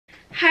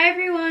Hi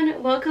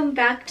everyone, welcome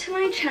back to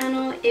my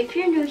channel. If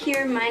you're new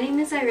here, my name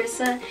is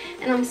Irissa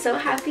and I'm so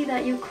happy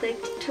that you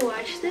clicked to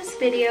watch this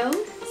video.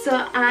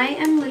 So I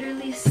am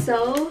literally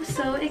so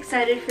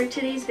excited for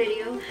today's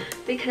video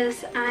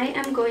because I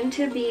am going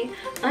to be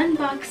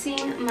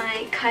unboxing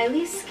my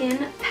Kylie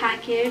Skin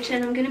package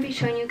and I'm going to be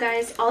showing you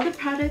guys all the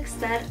products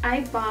that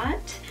I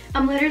bought.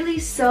 I'm literally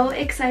so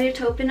excited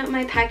to open up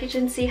my package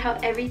and see how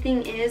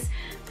everything is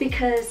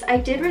because I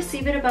did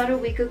receive it about a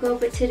week ago,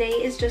 but today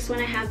is just when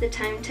I have the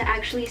time to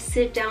actually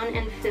sit down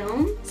and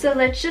film. So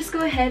let's just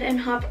go ahead and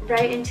hop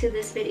right into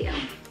this video.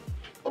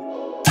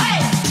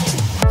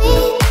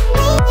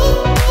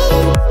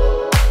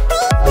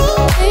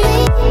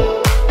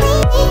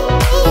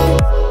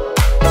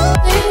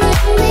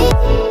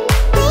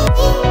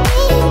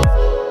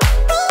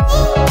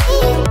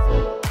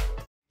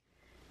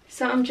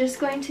 So I'm just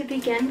going to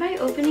begin by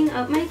opening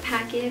up my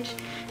package,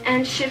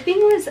 and shipping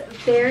was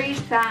very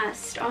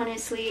fast,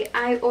 honestly.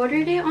 I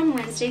ordered it on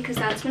Wednesday because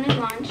that's when it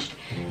launched,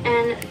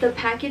 and the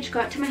package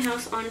got to my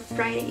house on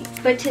Friday.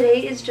 But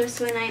today is just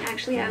when I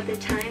actually have the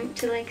time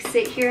to like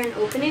sit here and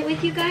open it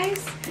with you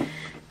guys.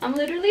 I'm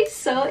literally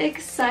so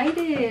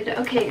excited.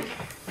 Okay.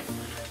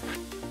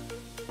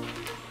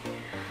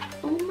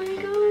 Oh my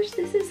gosh,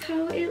 this is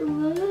how it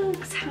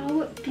looks.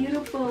 How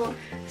beautiful.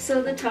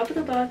 So the top of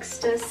the box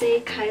does say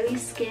Kylie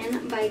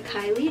Skin by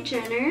Kylie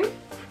Jenner.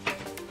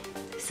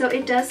 So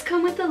it does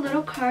come with a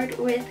little card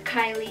with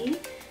Kylie,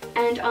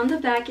 and on the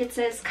back it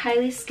says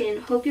Kylie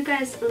Skin. Hope you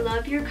guys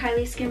love your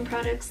Kylie Skin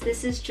products.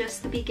 This is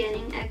just the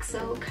beginning,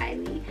 XO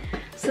Kylie.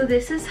 So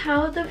this is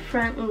how the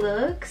front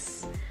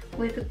looks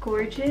with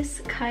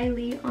gorgeous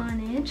Kylie on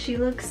it. She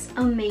looks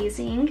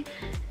amazing.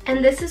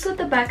 And this is what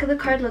the back of the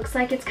card looks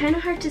like. It's kind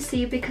of hard to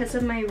see because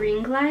of my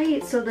ring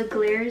light, so the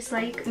glare is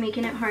like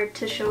making it hard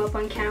to show up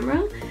on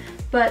camera.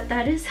 But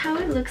that is how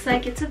it looks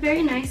like. It's a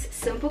very nice,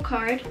 simple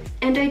card.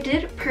 And I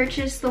did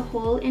purchase the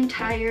whole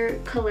entire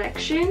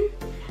collection.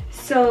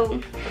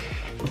 So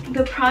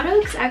the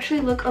products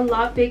actually look a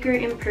lot bigger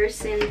in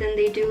person than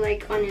they do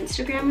like on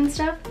Instagram and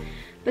stuff.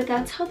 But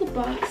that's how the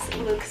box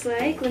looks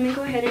like. Let me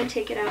go ahead and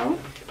take it out.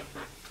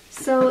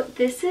 So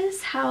this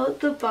is how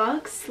the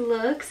box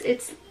looks.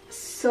 It's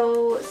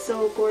so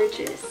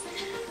gorgeous.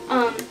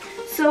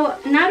 So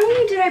not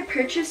only did I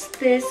purchase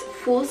this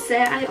full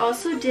set, I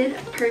also did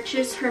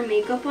purchase her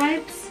makeup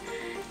wipes,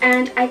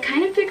 and I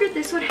kind of figured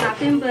this would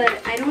happen,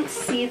 but I don't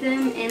see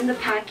them in the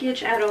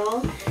package at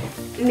all.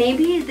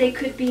 Maybe they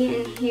could be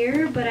in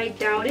here, but I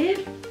doubt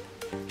it.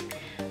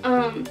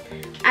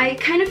 I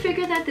kind of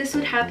figured that this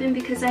would happen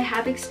because I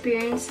have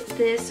experienced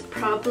this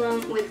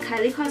problem with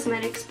Kylie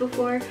Cosmetics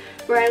before,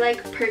 where I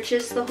like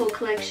purchase the whole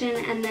collection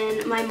and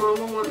then my mom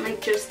will want like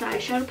just the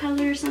eyeshadow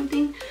palette or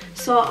something,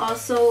 so I'll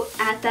also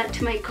add that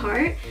to my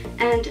cart,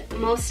 and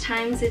most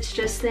times it's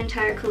just the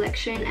entire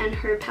collection and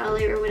her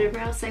palette or whatever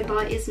else I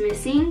bought is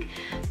missing.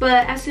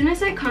 But as soon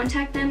as I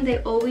contact them, they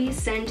always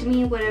send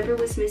me whatever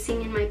was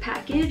missing in my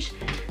package,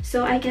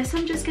 so I guess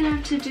I'm just gonna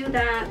have to do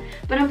that.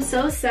 But I'm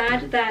so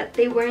sad that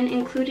they weren't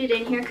included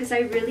in here because I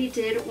really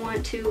did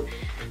want to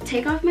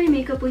take off my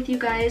makeup with you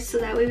guys so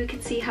that way we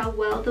could see how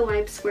well the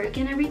wipes work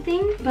and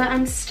everything. But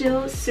I'm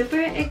still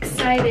super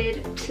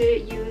excited to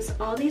use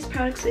all these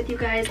products with you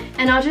guys,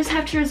 and I'll just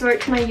have to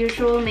resort to my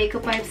usual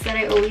makeup wipes that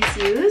I always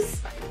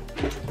use.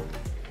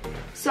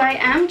 So I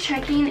am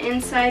checking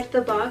inside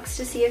the box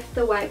to see if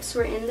the wipes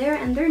were in there,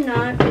 and they're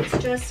not. It's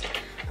just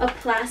a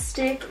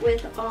plastic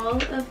with all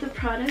of the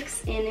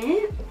products in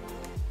it.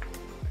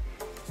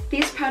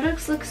 These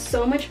products look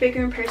so much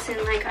bigger in person,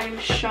 like I'm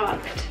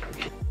shocked.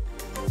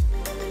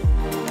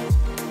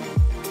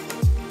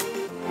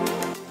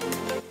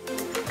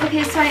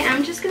 Okay, so I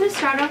am just going to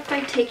start off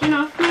by taking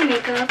off my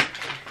makeup.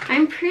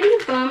 I'm pretty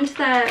bummed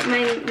that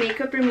my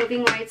makeup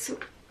removing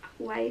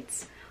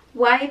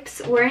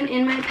wipes weren't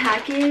in my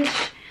package.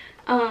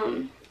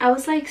 I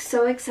was like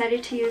so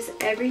excited to use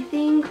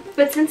everything,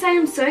 but since I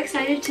am so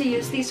excited to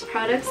use these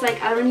products,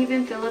 like I don't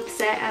even feel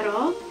upset at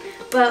all.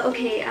 But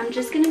okay, I'm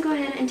just gonna go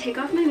ahead and take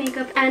off my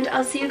makeup, and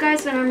I'll see you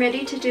guys when I'm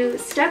ready to do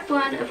step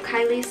 1 of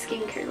Kylie's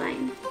skincare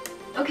line.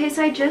 Okay,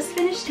 so I just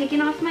finished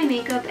taking off my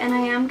makeup, and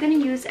I am going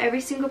to use every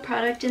single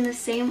product in the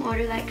same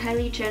order that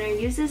Kylie Jenner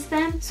uses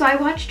them. So I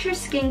watched her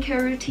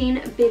skincare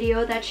routine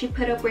video that she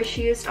put up where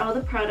she used all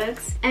the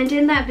products, and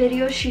in that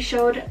video she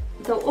showed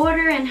the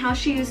order and how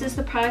she uses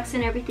the products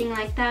and everything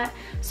like that.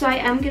 So I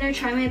am going to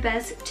try my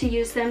best to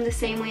use them the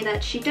same way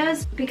that she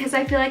does, because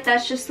I feel like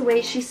that's just the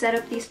way she set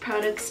up these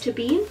products to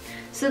be.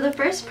 So the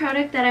first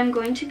product that I'm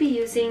going to be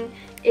using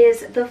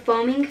is the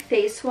foaming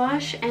face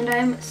wash, and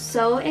I'm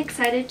so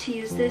excited to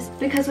use this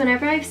because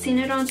whenever I've seen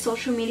it on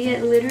social media,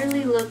 it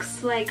literally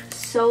looks like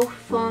so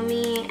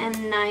foamy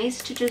and nice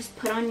to just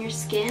put on your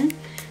skin.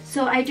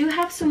 So I do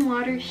have some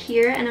water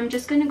here, and I'm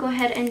just going to go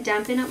ahead and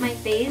dampen up my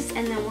face,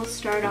 and then we'll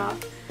start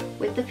off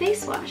with the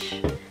face wash.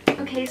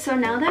 Okay, so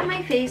now that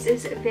my face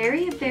is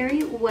very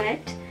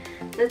wet,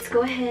 let's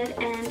go ahead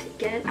and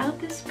get out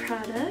this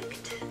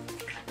product.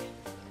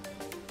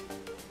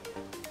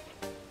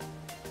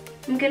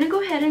 I'm gonna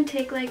go ahead and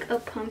take like a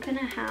pump and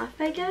a half,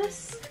 I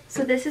guess.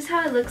 So this is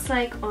how it looks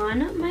like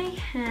on my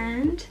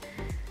hand.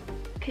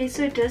 Okay,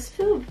 so it does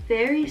feel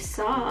very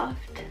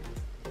soft.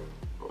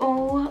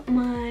 Oh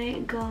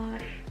my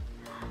god.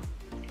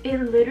 It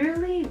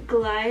literally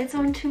glides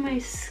onto my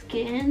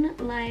skin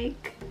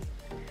like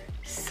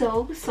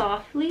so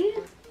softly.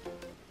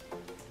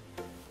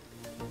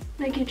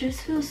 Like it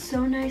just feels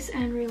so nice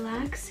and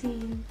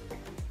relaxing.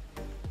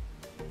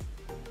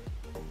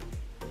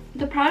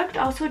 The product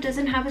also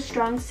doesn't have a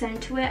strong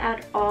scent to it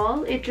at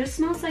all. It just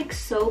smells like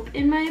soap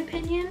in my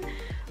opinion.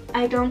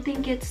 I don't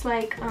think it's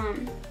like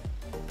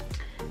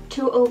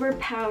too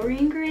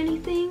overpowering or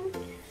anything.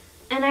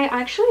 And I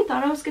actually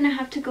thought I was gonna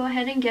have to go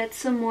ahead and get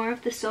some more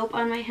of the soap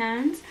on my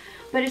hands,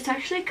 but it's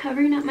actually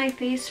covering up my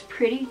face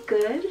pretty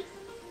good.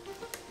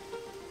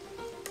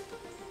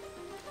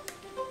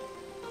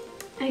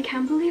 I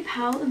can't believe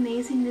how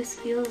amazing this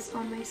feels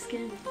on my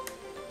skin.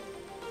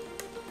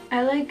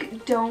 I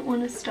like don't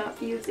want to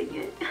stop using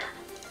it.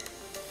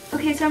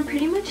 Okay, so I'm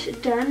pretty much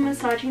done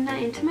massaging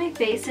that into my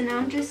face, and now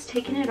I'm just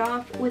taking it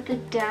off with a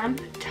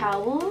damp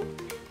towel.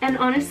 And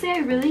honestly, I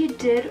really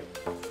did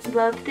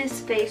love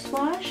this face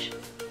wash.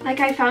 Like,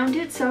 I found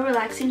it so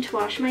relaxing to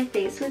wash my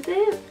face with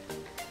it.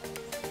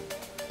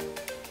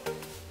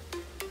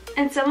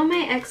 And some of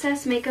my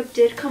excess makeup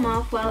did come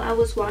off while I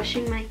was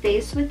washing my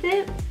face with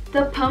it.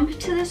 The pump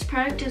to this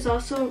product is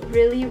also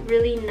really,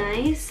 really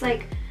nice.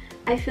 Like,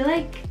 I feel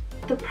like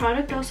the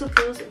product also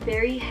feels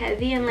very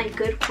heavy and like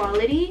good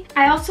quality.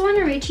 I also want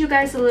to read you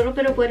guys a little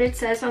bit of what it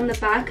says on the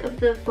back of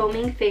the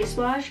foaming face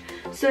wash.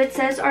 So it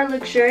says, our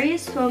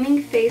luxurious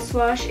foaming face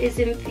wash is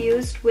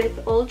infused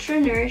with ultra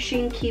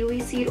nourishing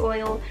kiwi seed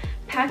oil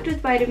packed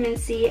with vitamin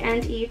C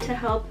and E to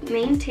help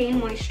maintain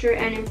moisture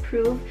and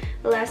improve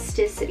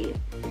elasticity.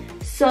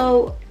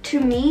 So to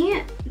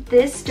me,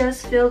 this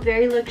does feel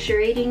very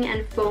luxuriating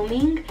and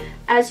foaming.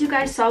 As you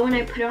guys saw when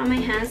I put it on my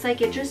hands,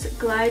 like it just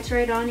glides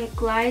right on, it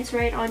glides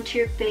right onto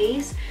your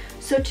face.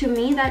 So to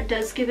me, that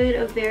does give it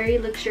a very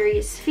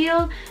luxurious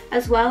feel,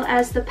 as well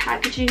as the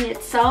packaging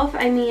itself.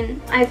 I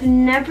mean, I've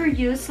never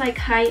used like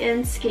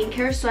high-end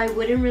skincare, so I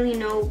wouldn't really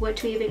know what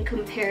to even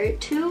compare it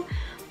to.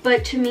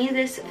 But to me,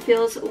 this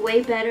feels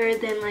way better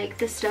than like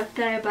the stuff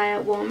that I buy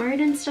at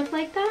Walmart and stuff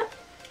like that.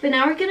 But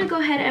now we're going to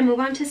go ahead and move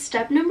on to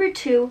step number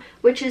 2,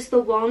 which is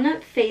the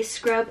walnut face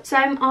scrub. So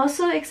I'm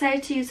also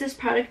excited to use this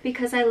product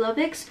because I love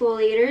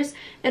exfoliators.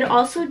 It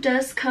also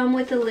does come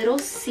with a little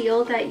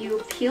seal that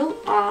you peel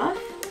off.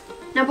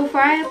 Now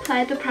before I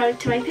apply the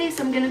product to my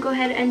face, I'm going to go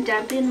ahead and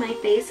dampen my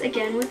face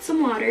again with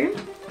some water.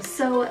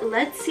 So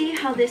let's see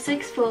how this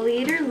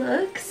exfoliator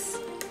looks.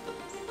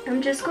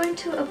 I'm just going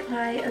to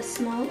apply a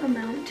small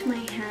amount to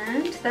my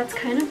hand. That's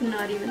kind of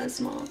not even a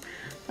small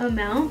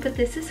amount, but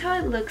this is how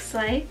it looks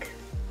like.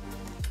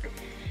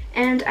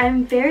 And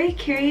I'm very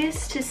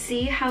curious to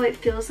see how it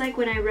feels like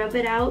when I rub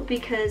it out,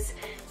 because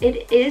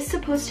it is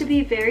supposed to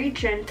be very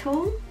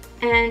gentle.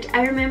 And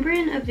I remember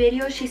in a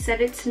video she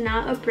said it's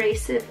not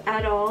abrasive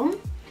at all.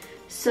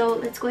 So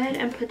let's go ahead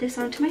and put this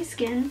onto my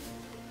skin.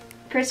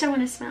 First I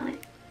want to smell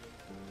it.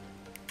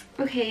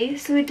 Okay,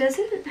 so it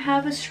doesn't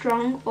have a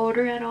strong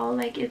odor at all.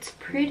 Like it's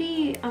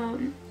pretty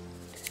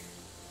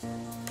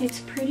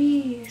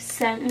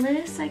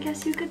scentless, I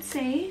guess you could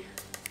say.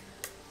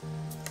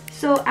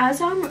 So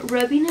as I'm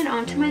rubbing it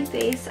onto my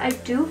face, I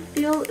do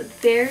feel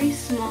very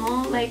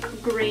small like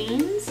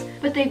grains,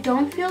 but they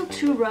don't feel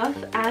too rough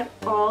at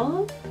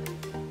all.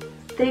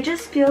 They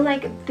just feel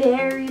like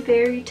very,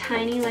 very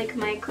tiny, like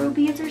micro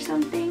beads or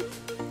something.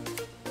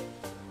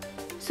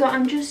 So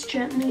I'm just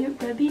gently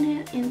rubbing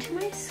it into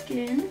my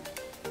skin.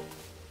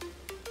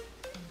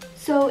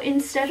 So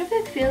instead of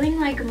it feeling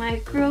like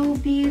micro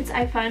beads,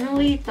 I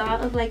finally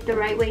thought of like the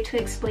right way to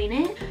explain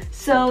it.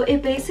 So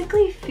it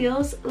basically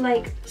feels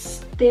like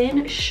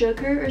thin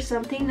sugar or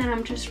something that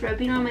I'm just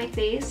rubbing on my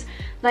face,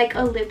 like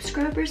a lip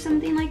scrub or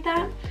something like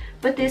that.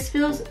 But this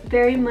feels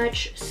very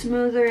much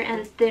smoother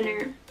and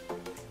thinner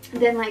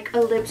than like a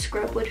lip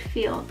scrub would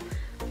feel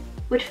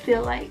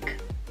like.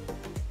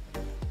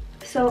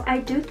 So I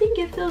do think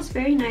it feels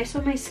very nice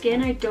on my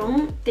skin. I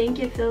don't think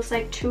it feels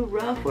like too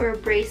rough or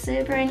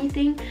abrasive or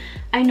anything.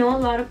 I know a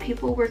lot of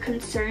people were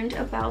concerned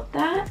about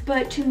that,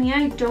 but to me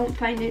I don't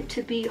find it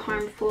to be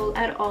harmful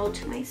at all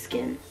to my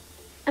skin.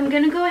 I'm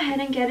gonna go ahead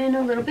and get in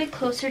a little bit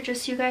closer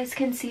just so you guys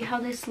can see how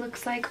this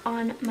looks like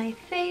on my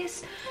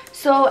face.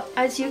 So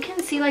as you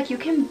can see, like you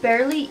can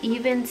barely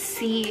even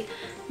see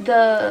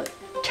the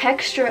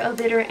texture of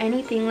it or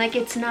anything. Like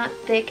it's not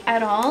thick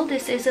at all.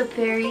 This is a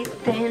very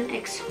thin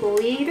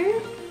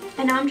exfoliator.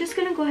 And now I'm just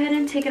gonna go ahead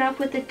and take it off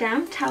with a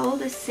damp towel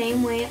the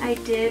same way I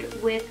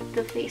did with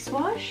the face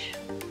wash.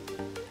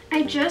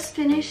 I just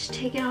finished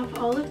taking off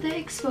all of the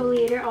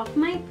exfoliator off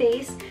my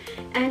face,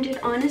 and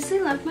it honestly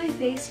left my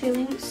face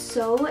feeling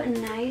so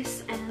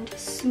nice and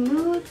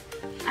smooth.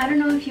 I don't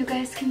know if you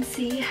guys can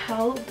see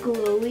how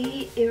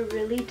glowy it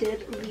really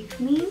did leave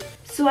me.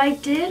 So I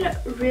did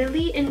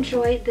really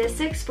enjoy this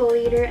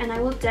exfoliator, and I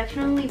will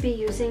definitely be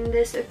using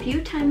this a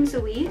few times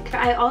a week.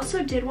 I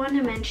also did want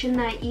to mention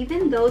that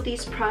even though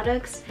these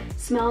products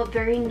smell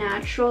very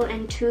natural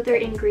and to their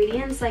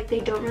ingredients, like they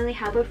don't really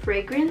have a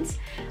fragrance,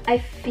 I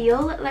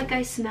feel like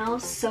I smell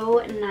so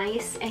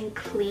nice and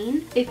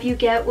clean, if you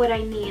get what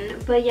I mean.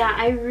 But yeah,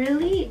 I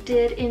really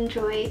did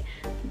enjoy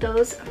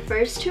those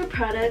first two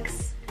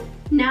products.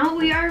 Now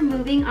we are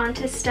moving on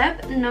to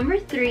step number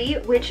 3,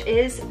 which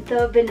is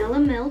the vanilla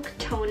milk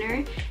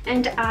toner,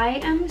 and I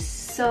am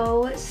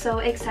so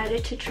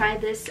excited to try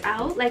this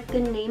out. Like,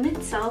 the name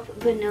itself,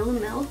 vanilla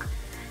milk,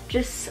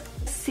 just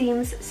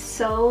seems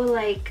so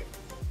like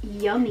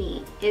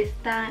yummy, if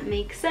that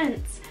makes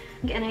sense.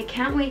 And I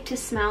can't wait to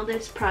smell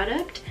this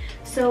product.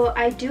 So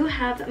I do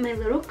have my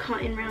little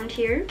cotton round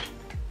here.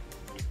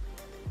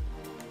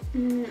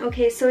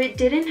 Okay, so it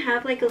didn't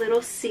have like a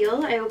little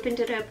seal. I opened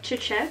it up to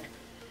check.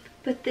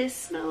 But this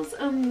smells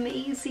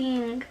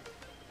amazing.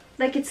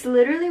 Like, it's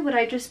literally what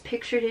I just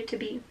pictured it to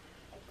be.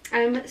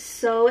 I'm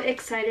so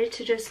excited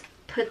to just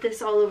put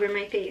this all over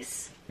my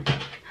face.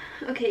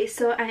 Okay,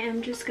 so I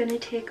am just gonna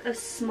take a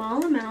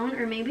small amount,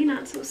 or maybe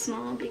not so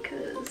small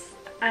because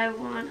I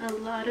want a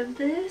lot of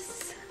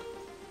this.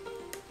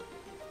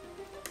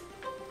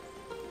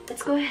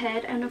 Let's go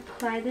ahead and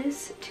apply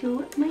this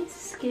to my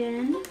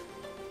skin.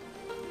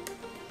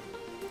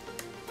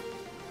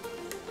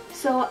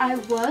 So I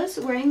was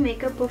wearing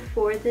makeup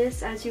before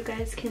this, as you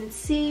guys can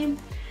see,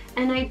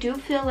 and I do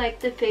feel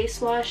like the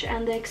face wash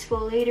and the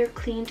exfoliator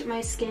cleaned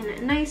my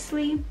skin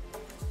nicely.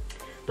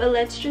 But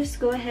let's just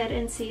go ahead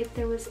and see if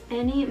there was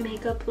any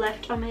makeup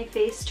left on my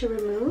face to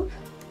remove,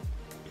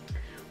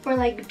 or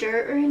like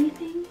dirt or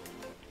anything.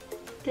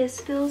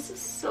 This feels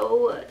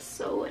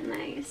so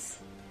nice.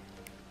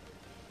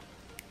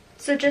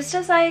 So just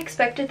as I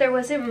expected, there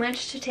wasn't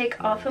much to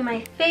take off of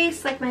my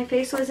face. Like, my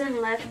face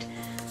wasn't left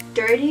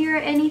dirty or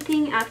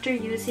anything after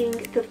using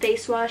the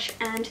face wash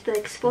and the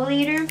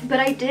exfoliator, but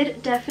I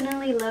did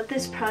definitely love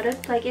this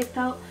product. Like, it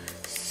felt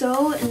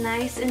so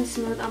nice and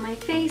smooth on my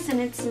face, and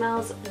it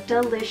smells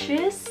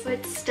delicious.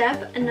 But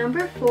step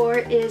number 4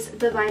 is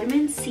the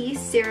vitamin C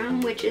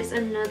serum, which is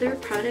another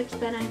product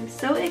that I'm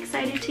so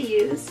excited to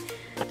use.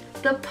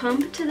 The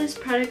pump to this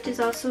product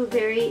is also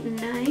very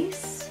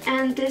nice,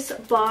 and this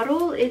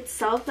bottle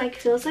itself like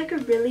feels like a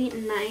really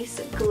nice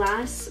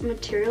glass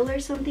material or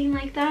something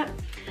like that.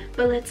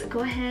 But let's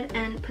go ahead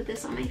and put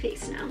this on my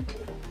face now.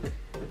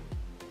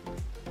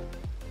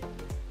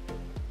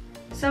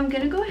 So I'm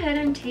gonna go ahead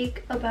and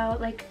take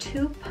about like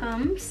 2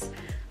 pumps.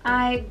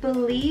 I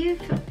believe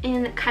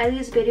in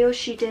Kylie's video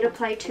she did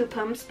apply 2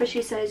 pumps, but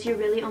she says you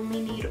really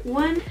only need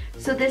 1.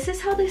 So this is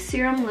how the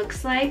serum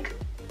looks like.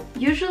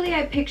 Usually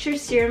I picture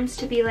serums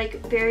to be like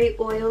very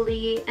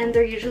oily, and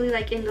they're usually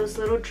like in those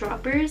little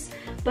droppers,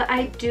 but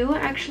I do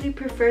actually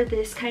prefer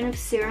this kind of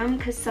serum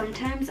because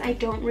sometimes I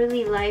don't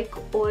really like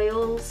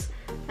oils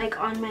like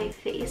on my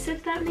face,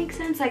 if that makes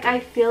sense. Like, I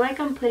feel like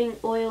I'm putting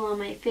oil on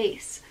my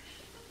face.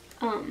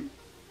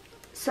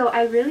 So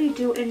I really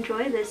do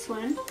enjoy this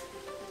one.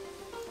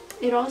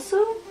 It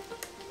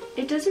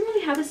doesn't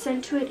really have a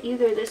scent to it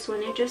either, this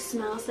one. It just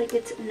smells like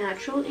it's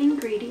natural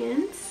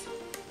ingredients.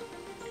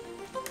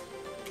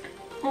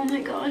 Oh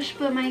my gosh,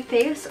 but my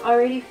face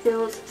already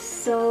feels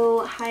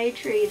so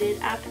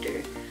hydrated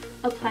after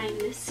applying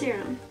this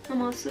serum.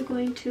 I'm also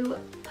going to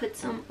put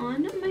some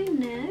on my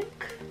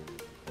neck.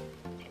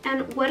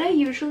 And what I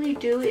usually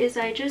do is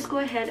I just go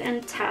ahead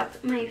and tap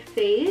my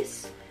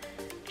face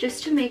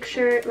just to make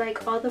sure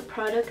like all the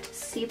product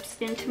seeps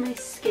into my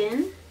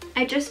skin.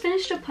 I just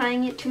finished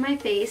applying it to my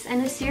face,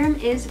 and the serum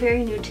is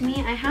very new to me.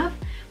 I have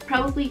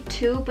probably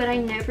 2, but I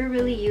never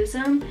really use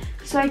them,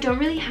 so I don't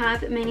really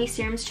have many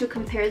serums to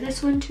compare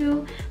this one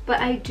to, but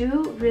I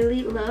do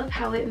really love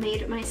how it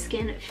made my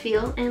skin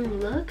feel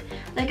and look.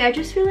 Like, I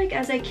just feel like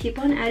as I keep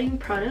on adding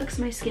products,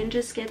 my skin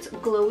just gets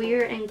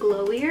glowier and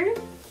glowier.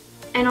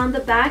 And on the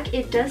back,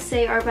 it does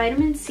say our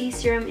vitamin C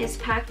serum is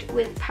packed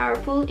with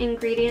powerful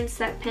ingredients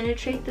that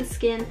penetrate the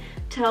skin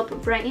to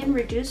help brighten,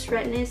 reduce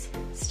redness,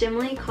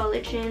 stimulate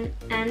collagen,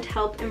 and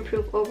help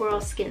improve overall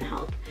skin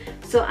health.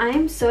 So I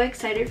am so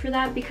excited for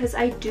that because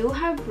I do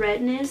have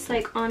redness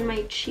like on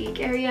my cheek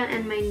area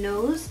and my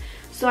nose.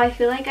 So I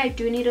feel like I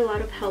do need a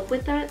lot of help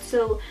with that.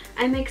 So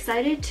I'm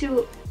excited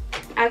to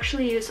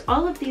actually use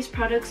all of these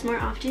products more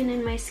often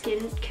in my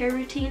skincare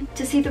routine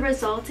to see the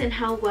results and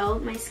how well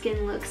my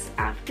skin looks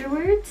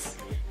afterwards.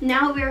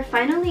 Now we are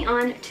finally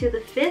on to the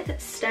 5th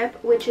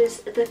step, which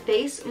is the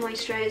face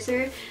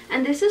moisturizer,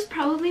 and this is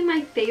probably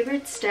my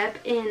favorite step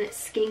in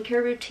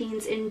skincare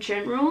routines in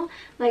general.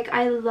 Like,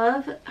 I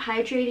love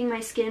hydrating my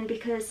skin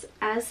because,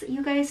 as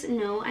you guys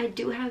know, I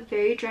do have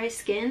very dry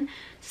skin,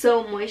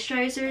 so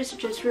moisturizers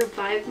just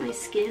revive my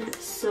skin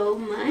so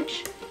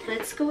much.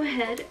 Let's go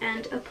ahead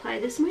and apply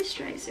this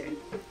moisturizer.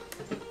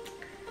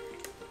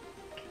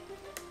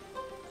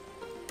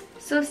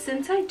 So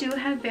since I do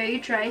have very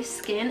dry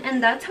skin,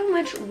 and that's how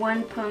much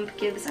 1 pump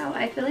gives out,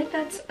 I feel like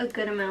that's a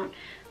good amount.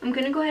 I'm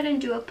gonna go ahead and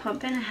do a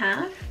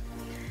 1.5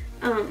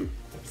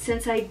 pumps.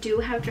 since I do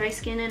have dry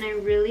skin and I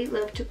really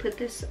love to put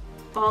this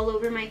all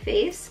over my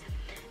face.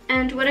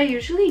 And what I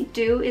usually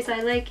do is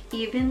I like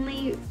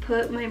evenly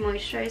put my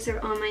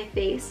moisturizer on my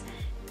face.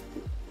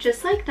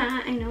 Just like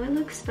that. I know it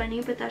looks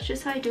funny, but that's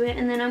just how I do it.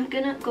 And then I'm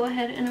gonna go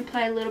ahead and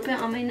apply a little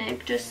bit on my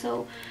neck just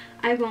so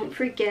I won't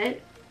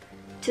forget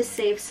to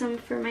save some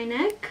for my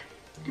neck.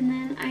 And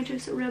then I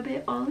just rub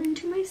it all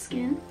into my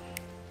skin.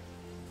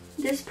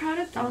 This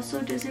product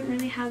also doesn't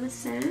really have a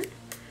scent.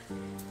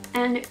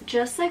 And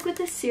just like with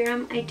the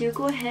serum, I do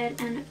go ahead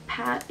and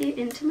pat it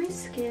into my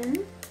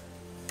skin.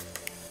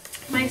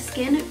 My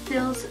skin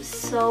feels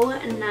so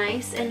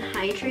nice and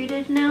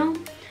hydrated now.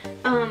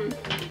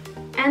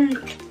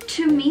 And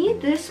to me,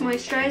 this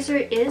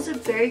moisturizer is a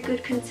very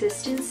good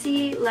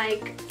consistency.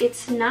 Like,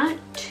 it's not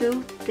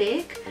too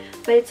thick,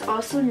 but it's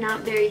also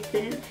not very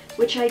thin,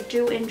 which I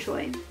do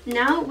enjoy.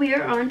 Now we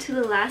are on to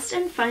the last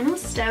and final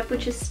step,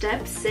 which is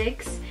step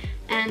 6.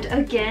 And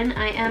again,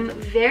 I am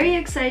very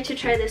excited to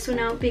try this one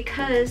out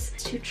because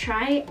to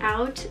try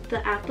out the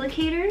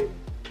applicator,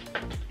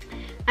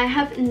 I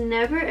have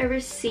never ever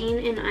seen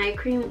an eye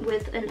cream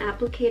with an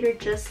applicator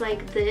just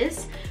like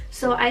this.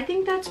 So I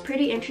think that's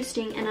pretty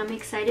interesting and I'm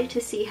excited to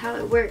see how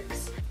it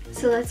works.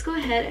 So let's go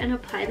ahead and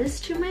apply this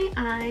to my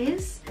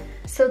eyes.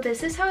 So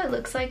this is how it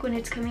looks like when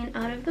it's coming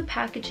out of the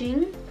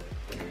packaging.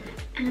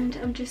 And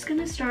I'm just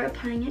gonna start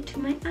applying it to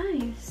my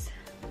eyes.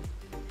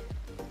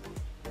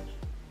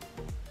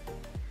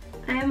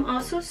 I am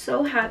also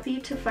so happy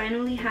to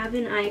finally have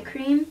an eye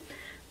cream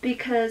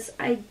because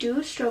I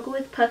do struggle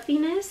with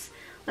puffiness.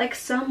 Like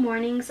some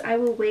mornings I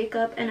will wake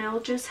up and I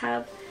will just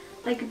have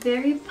like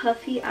very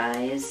puffy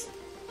eyes.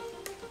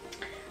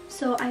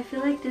 So I feel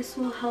like this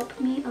will help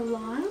me a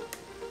lot.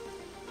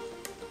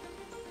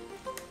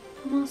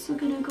 I'm also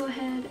gonna go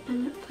ahead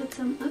and put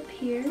some up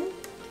here.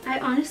 I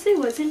honestly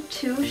wasn't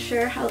too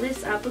sure how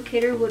this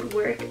applicator would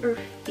work or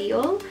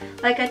feel.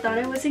 Like I thought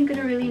I wasn't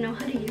gonna really know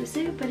how to use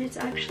it, but it's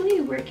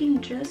actually working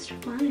just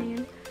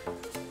fine.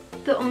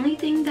 The only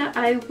thing that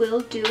I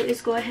will do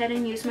is go ahead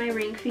and use my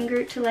ring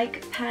finger to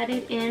like pat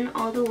it in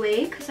all the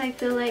way because I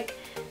feel like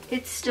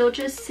it's still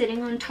just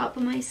sitting on top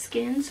of my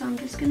skin. So I'm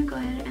just gonna go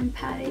ahead and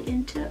pat it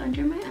into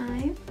under my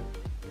eye.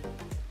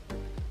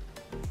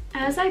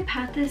 As I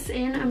pat this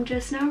in, I'm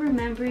just now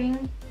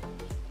remembering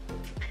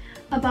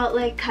about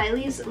like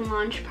Kylie's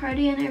launch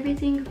party and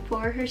everything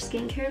for her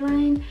skincare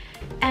line,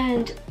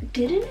 and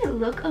didn't it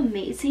look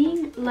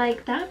amazing?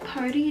 Like that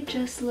party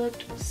just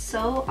looked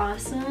so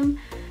awesome.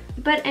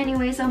 But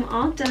anyways, I'm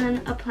all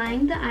done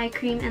applying the eye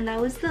cream and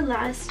that was the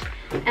last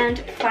and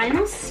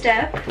final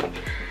step.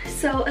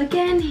 So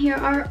again, here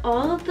are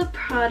all of the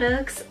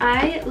products.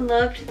 I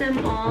loved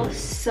them all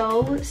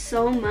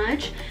so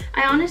much.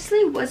 I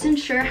honestly wasn't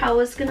sure how I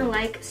was gonna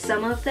like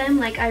some of them.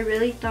 Like I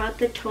really thought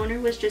the toner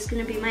was just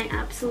gonna be my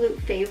absolute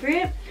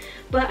favorite,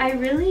 but I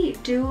really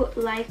do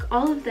like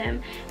all of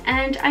them.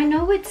 And I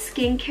know with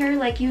skincare,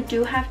 like you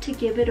do have to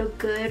give it a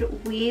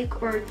good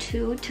week or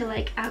two to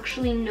like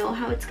actually know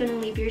how it's gonna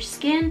leave your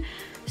skin.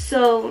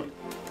 So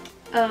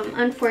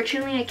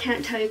unfortunately, I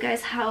can't tell you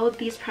guys how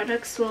these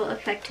products will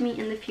affect me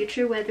in the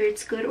future, whether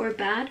it's good or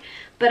bad.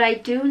 But I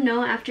do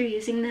know after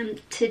using them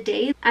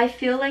today, I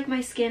feel like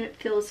my skin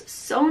feels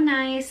so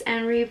nice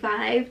and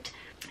revived.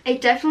 I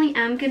definitely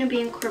am going to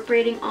be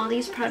incorporating all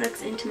these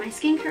products into my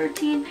skincare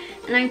routine,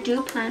 and I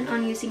do plan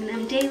on using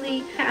them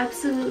daily. I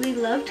absolutely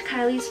loved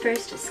Kylie's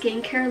first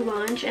skincare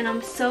launch, and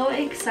I'm so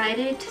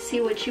excited to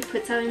see what she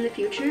puts out in the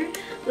future.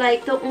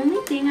 Like, the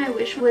only thing I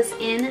wish was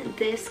in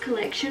this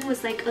collection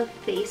was like a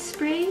face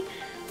spray,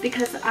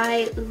 because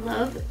I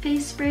love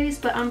face sprays,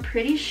 but I'm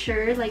pretty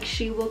sure like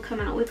she will come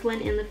out with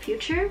one in the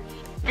future.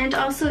 And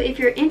also, if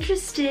you're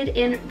interested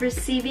in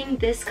receiving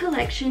this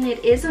collection,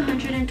 it is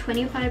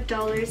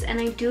 $125, and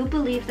I do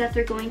believe that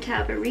they're going to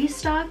have a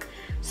restock.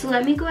 So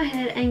let me go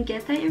ahead and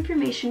get that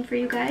information for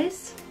you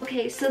guys.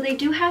 Okay, so they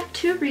do have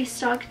 2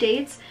 restock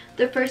dates.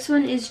 The first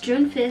one is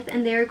June 5th,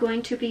 and they're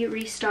going to be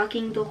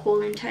restocking the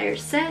whole entire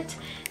set.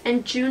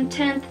 And June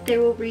 10th, they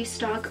will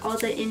restock all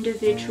the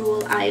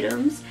individual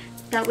items.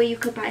 That way you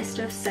could buy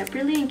stuff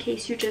separately in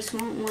case you just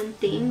want one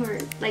thing or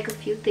like a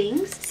few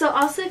things. So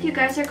also, if you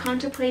guys are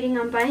contemplating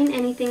on buying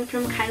anything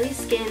from Kylie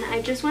Skin,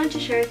 I just wanted to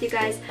share with you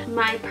guys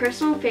my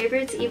personal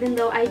favorites, even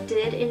though I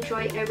did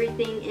enjoy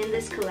everything in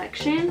this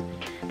collection.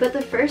 But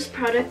the first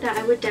product that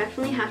I would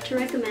definitely have to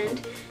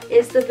recommend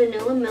is the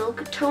Vanilla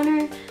Milk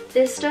Toner.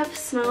 This stuff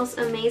smells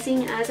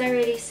amazing. As I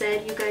already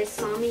said, you guys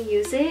saw me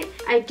use it.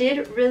 I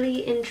did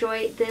really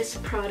enjoy this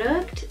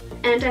product,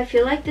 and I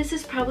feel like this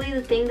is probably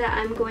the thing that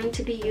I'm going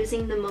to be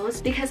using the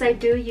most because I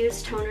do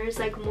use toners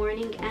like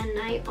morning and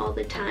night all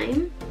the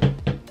time.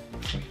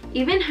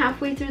 Even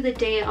halfway through the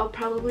day, I'll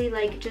probably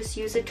like just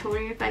use a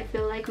toner if I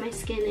feel like my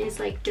skin is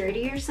like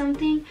dirty or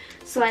something.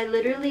 So I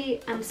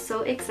literally am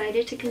so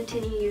excited to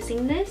continue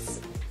using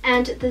this.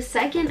 And the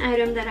second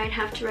item that I'd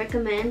have to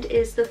recommend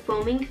is the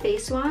foaming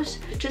face wash,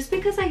 just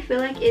because I feel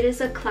like it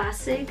is a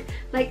classic.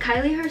 Like,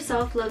 Kylie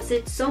herself loves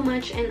it so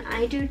much and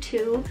I do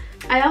too.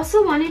 I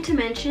also wanted to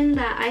mention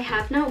that I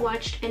have not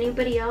watched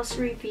anybody else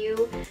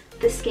review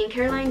the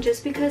skincare line,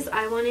 just because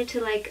I wanted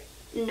to like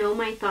know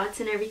my thoughts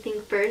and everything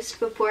first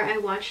before I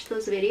watched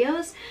those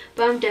videos.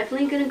 But I'm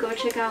definitely gonna go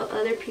check out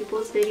other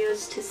people's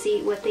videos to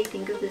see what they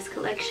think of this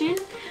collection.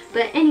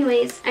 But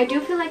anyways, I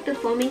do feel like the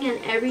foaming and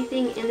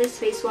everything in this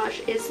face wash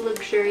is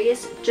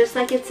luxurious, just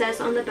like it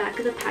says on the back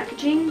of the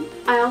packaging.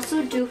 I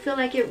also do feel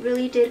like it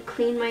really did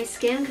clean my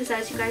skin, because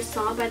as you guys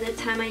saw, by the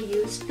time I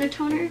used the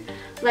toner,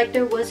 like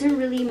there wasn't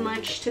really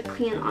much to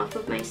clean off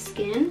of my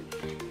skin.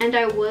 And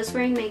I was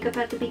wearing makeup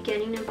at the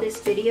beginning of this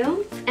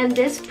video, and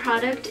this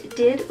product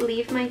did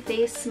leave my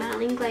face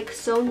smelling like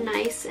so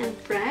nice and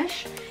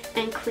fresh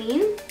and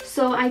clean.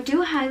 So I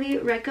do highly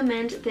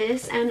recommend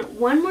this. And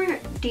one more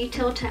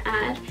detail to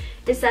add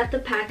is that the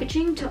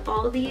packaging to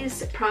all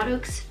these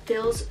products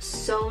feels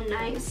so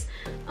nice.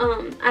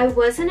 I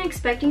wasn't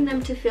expecting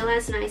them to feel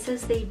as nice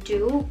as they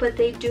do, but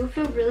they do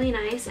feel really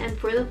nice, and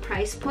for the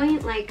price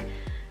point, like,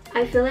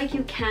 I feel like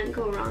you can't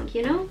go wrong,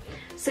 you know?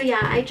 So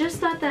yeah, I just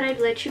thought that I'd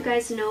let you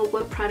guys know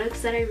what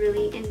products that I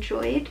really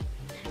enjoyed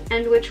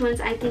and which ones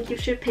I think you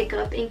should pick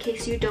up in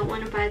case you don't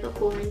want to buy the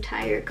whole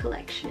entire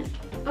collection.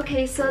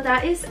 Okay, so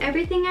that is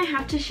everything I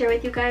have to share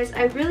with you guys.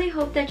 I really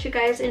hope that you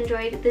guys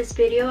enjoyed this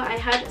video. I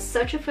had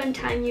such a fun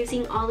time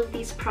using all of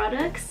these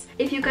products.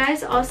 If you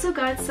guys also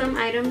got some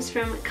items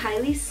from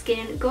Kylie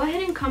Skin, go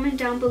ahead and comment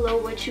down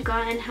below what you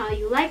got and how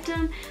you liked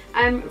them.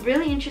 I'm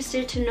really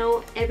interested to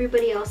know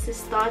everybody else's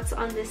thoughts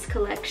on this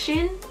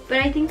collection. But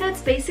I think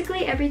that's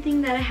basically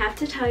everything that I have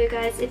to tell you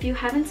guys. If you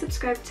haven't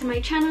subscribed to my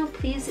channel,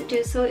 please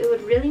do so. It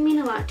would really mean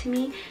a lot to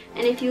me.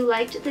 And if you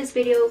liked this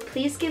video,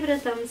 please give it a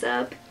thumbs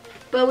up.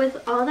 But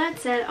with all that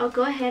said, I'll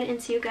go ahead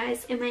and see you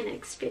guys in my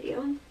next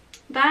video.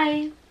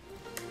 Bye!